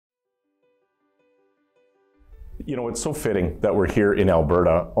You know, it's so fitting that we're here in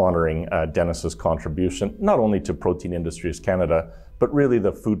Alberta honoring Dennis's contribution, not only to Protein Industries Canada, but really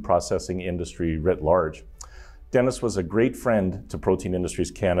the food processing industry writ large. Dennis was a great friend to Protein Industries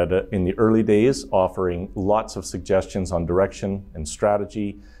Canada in the early days, offering lots of suggestions on direction and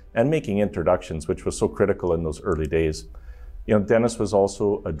strategy and making introductions, which was so critical in those early days. You know, Dennis was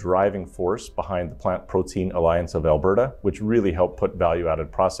also a driving force behind the Plant Protein Alliance of Alberta, which really helped put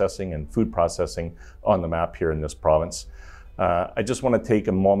value-added processing and food processing on the map here in this province. I just want to take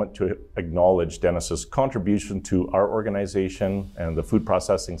a moment to acknowledge Dennis's contribution to our organization and the food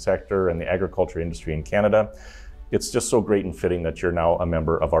processing sector and the agriculture industry in Canada. It's just so great and fitting that you're now a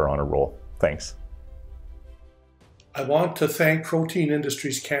member of our honor roll. Thanks. I want to thank Protein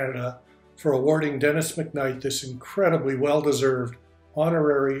Industries Canada for awarding Dennis McKnight this incredibly well-deserved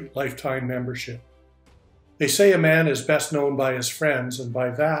honorary lifetime membership. They say a man is best known by his friends, and by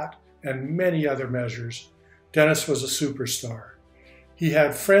that and many other measures, Dennis was a superstar. He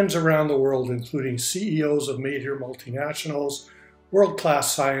had friends around the world, including CEOs of major multinationals,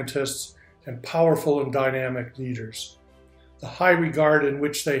 world-class scientists, and powerful and dynamic leaders. The high regard in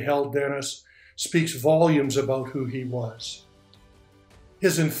which they held Dennis speaks volumes about who he was.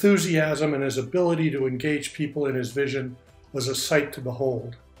 His enthusiasm and his ability to engage people in his vision was a sight to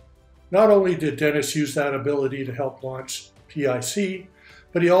behold. Not only did Dennis use that ability to help launch PIC,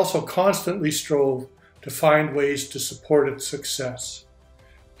 but he also constantly strove to find ways to support its success.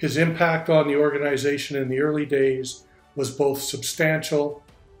 His impact on the organization in the early days was both substantial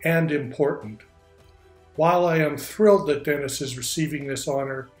and important. While I am thrilled that Dennis is receiving this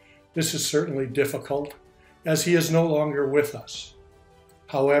honor, this is certainly difficult, as he is no longer with us.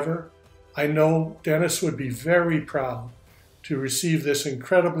 However, I know Dennis would be very proud to receive this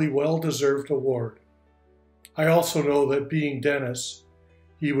incredibly well-deserved award. I also know that being Dennis,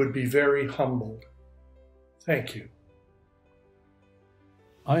 he would be very humbled. Thank you.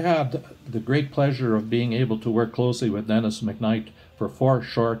 I had the great pleasure of being able to work closely with Dennis McKnight for 4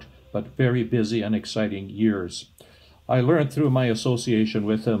 short but very busy and exciting years. I learned through my association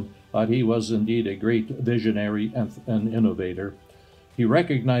with him that he was indeed a great visionary and innovator. He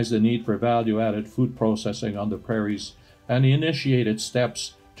recognized the need for value-added food processing on the prairies, and he initiated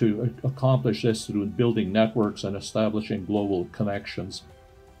steps to accomplish this through building networks and establishing global connections.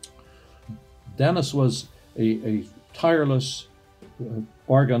 Dennis was a tireless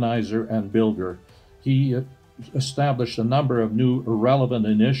organizer and builder. He established a number of new relevant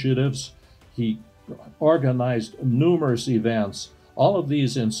initiatives. He organized numerous events, all of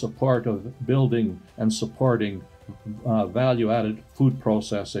these in support of building and supporting value-added food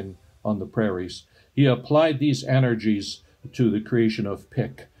processing on the prairies. He applied these energies to the creation of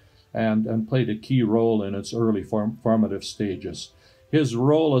PIC and played a key role in its early formative stages. His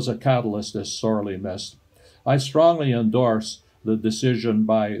role as a catalyst is sorely missed. I strongly endorse the decision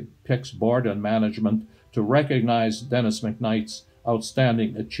by PIC's board and management to recognize Dennis McKnight's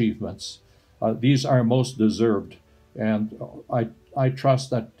outstanding achievements. These are most deserved, and I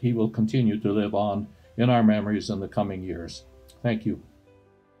trust that he will continue to live on in our memories in the coming years. Thank you.